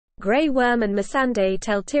Grey Worm and Missandei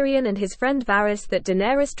tell Tyrion and his friend Varys that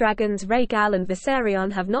Daenerys' dragons Rhaegal and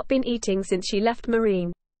Viserion have not been eating since she left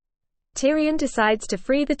Meereen. Tyrion decides to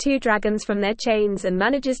free the two dragons from their chains and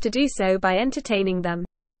manages to do so by entertaining them.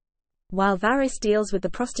 While Varys deals with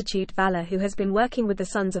the prostitute Vala, who has been working with the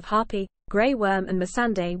Sons of Harpy, Grey Worm and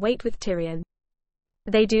Missandei wait with Tyrion.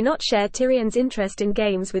 They do not share Tyrion's interest in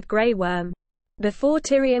games with Grey Worm. Before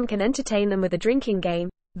Tyrion can entertain them with a drinking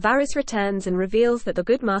game, Varys returns and reveals that the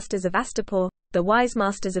good masters of Astapor, the wise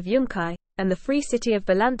masters of Yunkai, and the free city of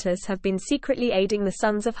Volantis have been secretly aiding the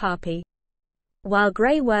Sons of Harpy. While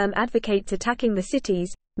Grey Worm advocates attacking the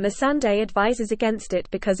cities, Missandei advises against it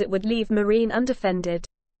because it would leave Meereen undefended.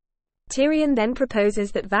 Tyrion then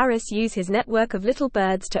proposes that Varys use his network of little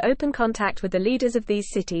birds to open contact with the leaders of these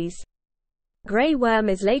cities. Grey Worm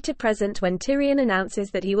is later present when Tyrion announces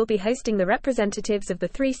that he will be hosting the representatives of the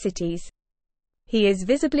three cities. He is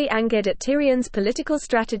visibly angered at Tyrion's political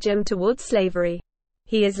stratagem towards slavery.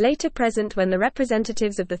 He is later present when the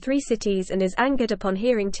representatives of the three cities and is angered upon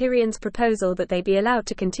hearing Tyrion's proposal that they be allowed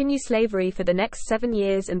to continue slavery for the next 7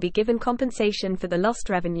 years and be given compensation for the lost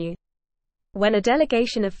revenue. When a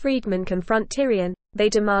delegation of freedmen confront Tyrion, they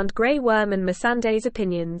demand Grey Worm and Missandei's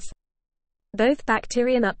opinions. Both back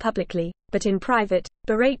Tyrion up publicly, but in private,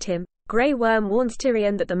 berate him. Grey Worm warns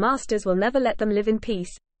Tyrion that the masters will never let them live in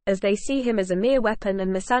peace, as they see him as a mere weapon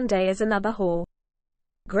and Missandei as another whore.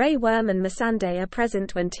 Grey Worm and Missandei are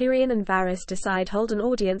present when Tyrion and Varys decide hold an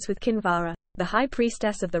audience with Kinvara, the high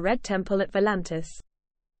priestess of the Red Temple at Volantis.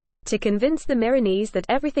 To convince the Meereenese that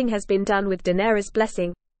everything has been done with Daenerys'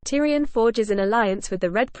 blessing, Tyrion forges an alliance with the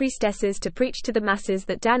Red Priestesses to preach to the masses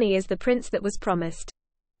that Dany is the prince that was promised.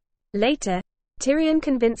 Later, Tyrion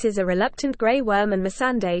convinces a reluctant Grey Worm and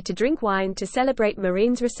Missandei to drink wine to celebrate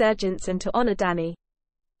Meereen's resurgence and to honor Dany.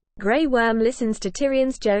 Grey Worm listens to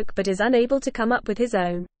Tyrion's joke but is unable to come up with his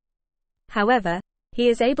own. However, he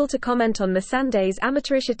is able to comment on Missandei's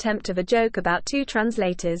amateurish attempt of a joke about two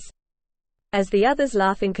translators. As the others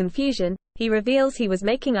laugh in confusion, he reveals he was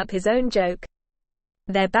making up his own joke.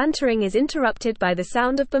 Their bantering is interrupted by the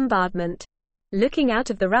sound of bombardment. Looking out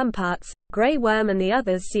of the ramparts, Grey Worm and the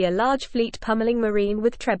others see a large fleet pummeling Meereen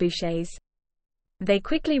with trebuchets. They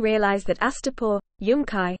quickly realize that Astapor,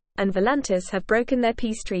 Yunkai, and Volantis have broken their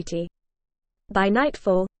peace treaty. By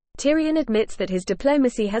nightfall, Tyrion admits that his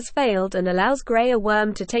diplomacy has failed and allows Grey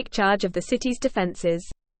Worm to take charge of the city's defenses.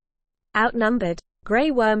 Outnumbered,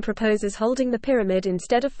 Grey Worm proposes holding the pyramid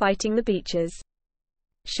instead of fighting the beaches.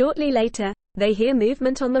 Shortly later, they hear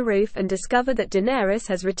movement on the roof and discover that Daenerys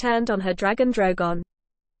has returned on her dragon Drogon.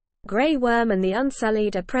 Grey Worm and the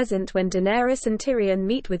Unsullied are present when Daenerys and Tyrion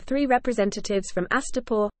meet with 3 representatives from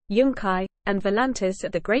Astapor, Yunkai, and Volantis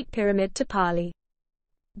at the Great Pyramid to parley.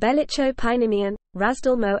 Belicho Painimian,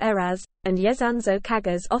 Razdal Mo Eraz, and Yezan Zo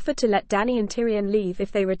Kagas offer to let Dany and Tyrion leave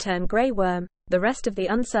if they return Grey Worm, the rest of the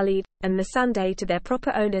Unsullied, and Missandei to their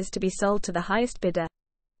proper owners to be sold to the highest bidder.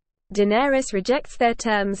 Daenerys rejects their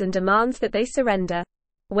terms and demands that they surrender.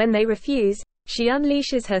 When they refuse, she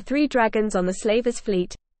unleashes her 3 dragons on the slavers'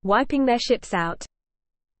 fleet, wiping their ships out.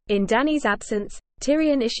 In Dany's absence,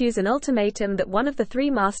 Tyrion issues an ultimatum that one of the 3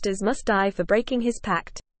 masters must die for breaking his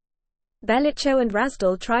pact. Belicho and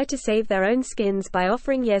Razdal try to save their own skins by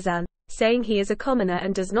offering Yezan, saying he is a commoner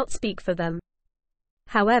and does not speak for them.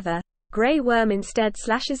 However, Grey Worm instead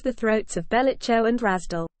slashes the throats of Belicho and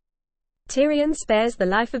Razdal. Tyrion spares the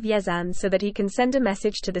life of Yezan so that he can send a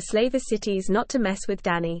message to the slaver cities not to mess with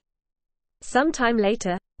Dany. Sometime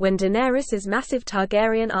later, when Daenerys' massive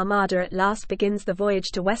Targaryen armada at last begins the voyage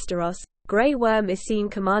to Westeros, Grey Worm is seen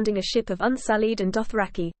commanding a ship of Unsullied and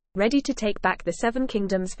Dothraki, ready to take back the 7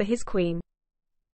 kingdoms for his queen.